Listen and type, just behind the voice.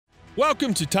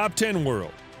Welcome to Top 10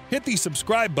 World. Hit the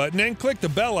subscribe button and click the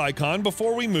bell icon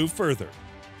before we move further.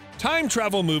 Time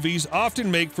travel movies often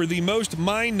make for the most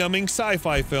mind-numbing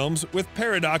sci-fi films with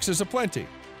paradoxes aplenty.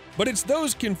 But it's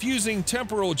those confusing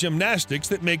temporal gymnastics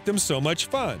that make them so much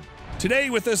fun. Today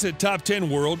with us at Top 10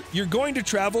 World, you're going to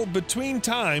travel between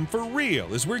time for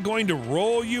real as we're going to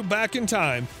roll you back in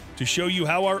time to show you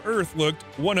how our Earth looked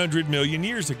 100 million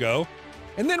years ago,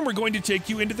 and then we're going to take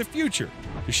you into the future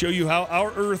to show you how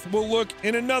our Earth will look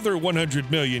in another 100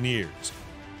 million years.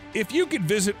 If you could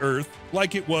visit Earth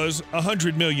like it was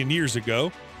 100 million years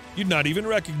ago, you'd not even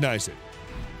recognize it.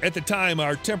 At the time,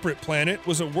 our temperate planet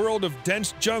was a world of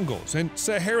dense jungles and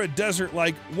Sahara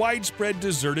Desert-like widespread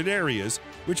deserted areas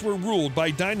which were ruled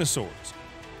by dinosaurs.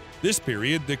 This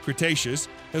period, the Cretaceous,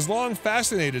 has long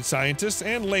fascinated scientists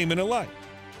and laymen alike.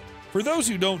 For those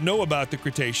who don't know about the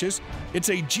Cretaceous, it's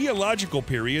a geological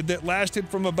period that lasted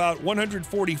from about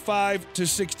 145 to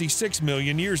 66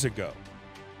 million years ago.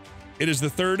 It is the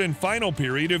third and final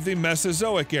period of the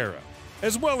Mesozoic era,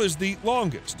 as well as the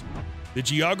longest. The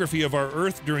geography of our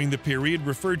Earth during the period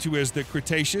referred to as the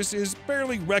Cretaceous is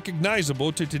barely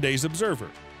recognizable to today's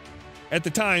observer. At the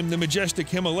time, the majestic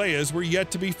Himalayas were yet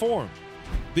to be formed.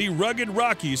 The rugged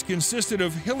Rockies consisted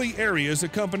of hilly areas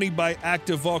accompanied by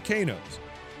active volcanoes.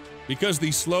 Because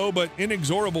the slow but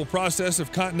inexorable process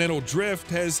of continental drift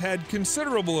has had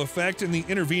considerable effect in the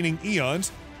intervening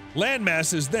eons, land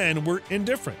masses then were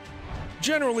indifferent,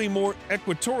 generally more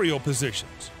equatorial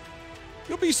positions.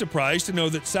 You'll be surprised to know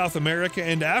that South America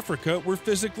and Africa were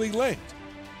physically linked.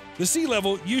 The sea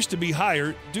level used to be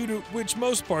higher, due to which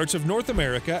most parts of North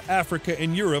America, Africa,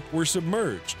 and Europe were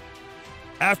submerged.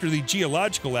 After the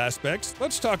geological aspects,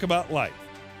 let's talk about life.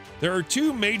 There are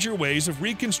two major ways of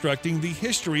reconstructing the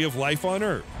history of life on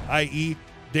Earth, i.e.,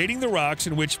 dating the rocks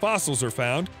in which fossils are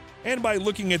found, and by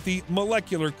looking at the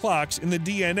molecular clocks in the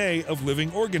DNA of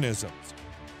living organisms.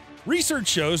 Research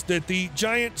shows that the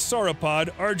giant sauropod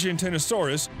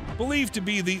Argentinosaurus, believed to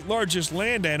be the largest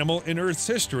land animal in Earth's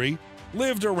history,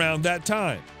 lived around that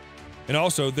time. And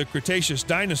also, the Cretaceous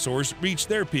dinosaurs reached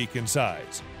their peak in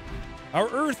size. Our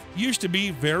Earth used to be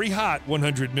very hot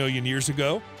 100 million years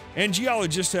ago, and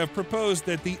geologists have proposed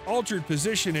that the altered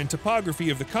position and topography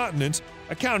of the continents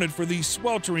accounted for the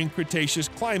sweltering Cretaceous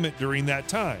climate during that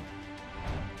time.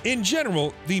 In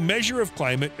general, the measure of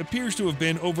climate appears to have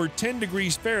been over 10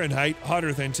 degrees Fahrenheit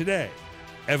hotter than today.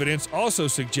 Evidence also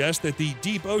suggests that the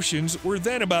deep oceans were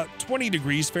then about 20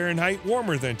 degrees Fahrenheit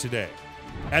warmer than today.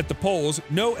 At the poles,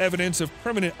 no evidence of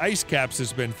permanent ice caps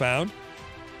has been found.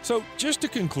 So, just to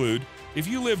conclude, if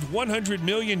you lived 100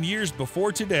 million years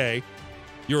before today,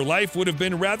 your life would have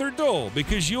been rather dull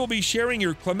because you'll be sharing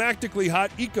your climatically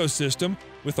hot ecosystem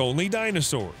with only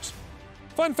dinosaurs.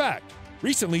 Fun fact: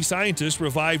 recently scientists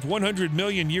revived 100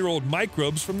 million-year-old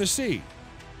microbes from the sea.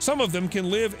 Some of them can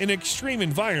live in extreme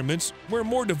environments where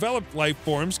more developed life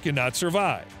forms cannot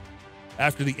survive.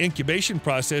 After the incubation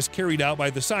process carried out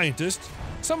by the scientists,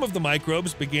 some of the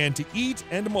microbes began to eat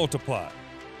and multiply.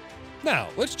 Now,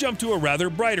 let's jump to a rather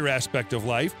brighter aspect of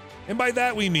life, and by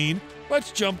that we mean,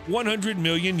 let's jump 100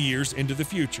 million years into the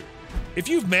future. If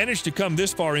you've managed to come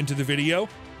this far into the video,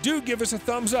 do give us a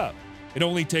thumbs up. It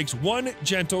only takes one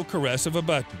gentle caress of a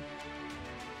button.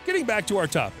 Getting back to our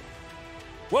topic.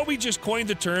 Well, we just coined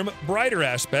the term brighter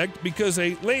aspect because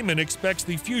a layman expects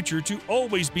the future to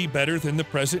always be better than the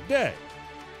present day.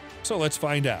 So let's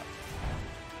find out.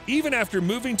 Even after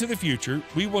moving to the future,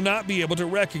 we will not be able to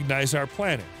recognize our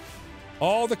planet.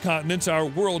 All the continents our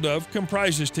world of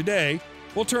comprises today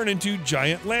will turn into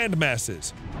giant land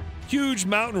masses. Huge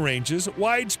mountain ranges,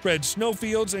 widespread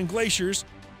snowfields, and glaciers.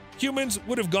 Humans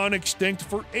would have gone extinct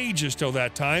for ages till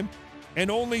that time,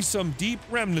 and only some deep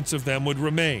remnants of them would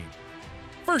remain.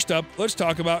 First up, let's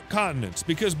talk about continents,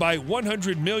 because by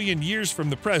 100 million years from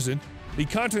the present, the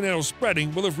continental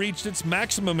spreading will have reached its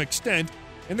maximum extent,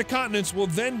 and the continents will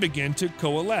then begin to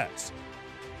coalesce.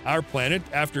 Our planet,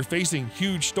 after facing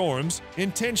huge storms,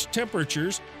 intense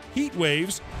temperatures, heat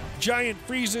waves, giant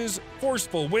freezes,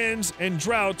 forceful winds, and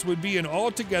droughts, would be an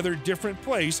altogether different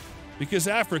place because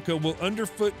Africa will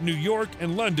underfoot New York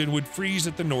and London would freeze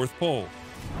at the North Pole.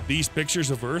 These pictures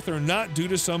of Earth are not due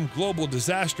to some global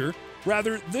disaster,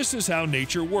 rather this is how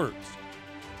nature works.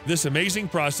 This amazing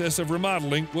process of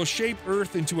remodeling will shape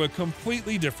Earth into a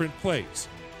completely different place.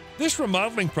 This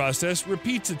remodeling process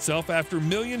repeats itself after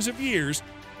millions of years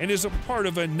and is a part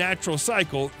of a natural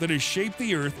cycle that has shaped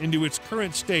the Earth into its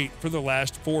current state for the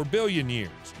last 4 billion years.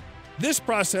 This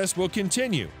process will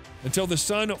continue until the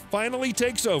sun finally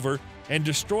takes over and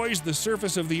destroys the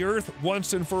surface of the Earth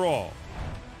once and for all.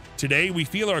 Today, we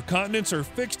feel our continents are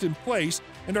fixed in place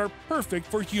and are perfect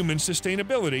for human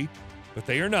sustainability, but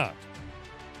they are not.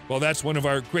 Well, that's one of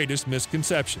our greatest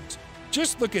misconceptions.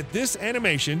 Just look at this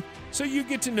animation so you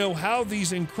get to know how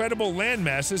these incredible land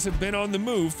masses have been on the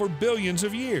move for billions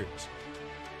of years.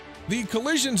 The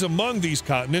collisions among these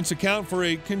continents account for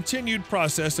a continued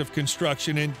process of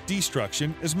construction and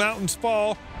destruction as mountains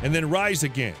fall and then rise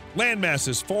again, land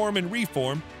masses form and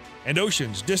reform, and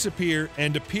oceans disappear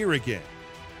and appear again.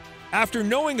 After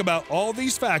knowing about all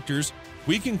these factors,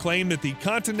 we can claim that the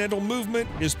continental movement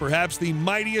is perhaps the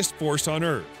mightiest force on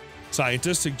Earth.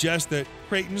 Scientists suggest that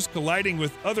cratons colliding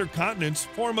with other continents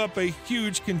form up a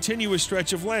huge continuous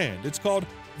stretch of land. It's called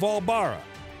Volbara.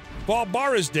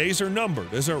 Volbara's days are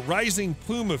numbered as a rising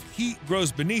plume of heat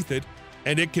grows beneath it,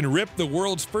 and it can rip the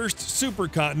world's first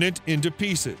supercontinent into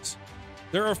pieces.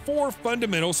 There are 4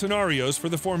 fundamental scenarios for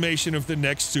the formation of the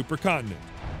next supercontinent: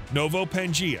 Novo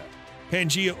Pangaea,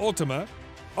 Pangaea Ultima,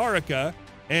 Arica,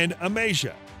 and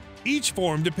Amasia. Each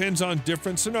form depends on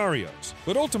different scenarios,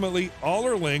 but ultimately all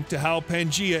are linked to how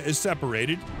Pangaea is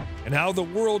separated and how the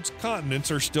world's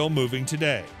continents are still moving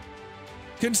today.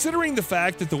 Considering the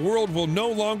fact that the world will no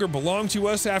longer belong to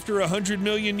us after 100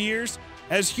 million years,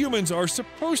 as humans are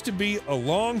supposed to be a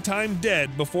long time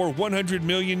dead before 100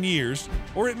 million years,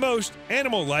 or at most,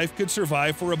 animal life could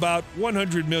survive for about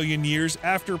 100 million years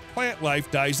after plant life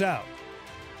dies out.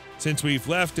 Since we've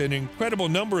left an incredible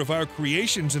number of our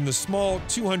creations in the small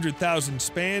 200,000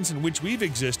 spans in which we've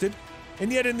existed,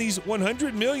 and yet in these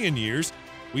 100 million years,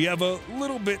 we have a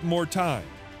little bit more time.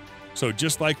 So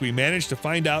just like we managed to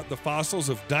find out the fossils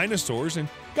of dinosaurs and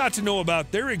got to know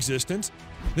about their existence,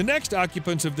 the next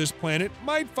occupants of this planet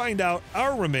might find out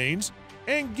our remains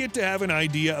and get to have an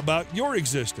idea about your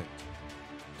existence.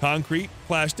 Concrete,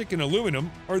 plastic, and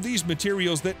aluminum are these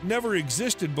materials that never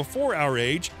existed before our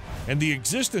age, and the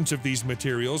existence of these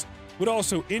materials would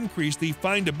also increase the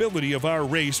findability of our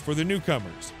race for the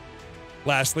newcomers.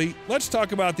 Lastly, let's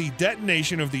talk about the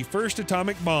detonation of the first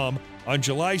atomic bomb on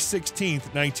July 16,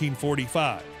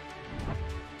 1945.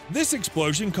 This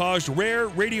explosion caused rare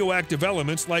radioactive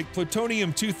elements like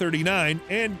plutonium-239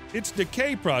 and its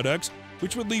decay products,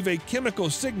 which would leave a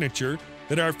chemical signature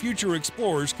that our future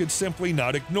explorers could simply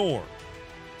not ignore.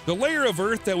 The layer of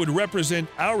Earth that would represent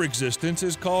our existence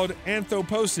is called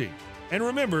Anthropocene, and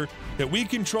remember that we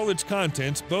control its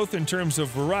contents both in terms of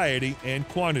variety and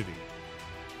quantity.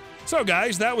 So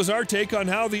guys, that was our take on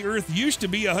how the Earth used to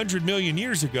be 100 million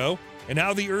years ago and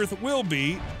how the Earth will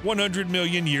be 100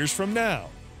 million years from now.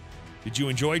 Did you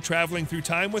enjoy traveling through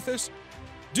time with us?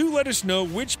 Do let us know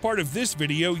which part of this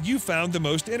video you found the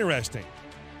most interesting.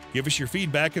 Give us your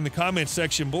feedback in the comments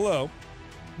section below.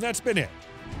 And that's been it.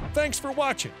 Thanks for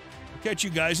watching. I'll catch you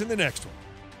guys in the next one.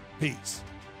 Peace.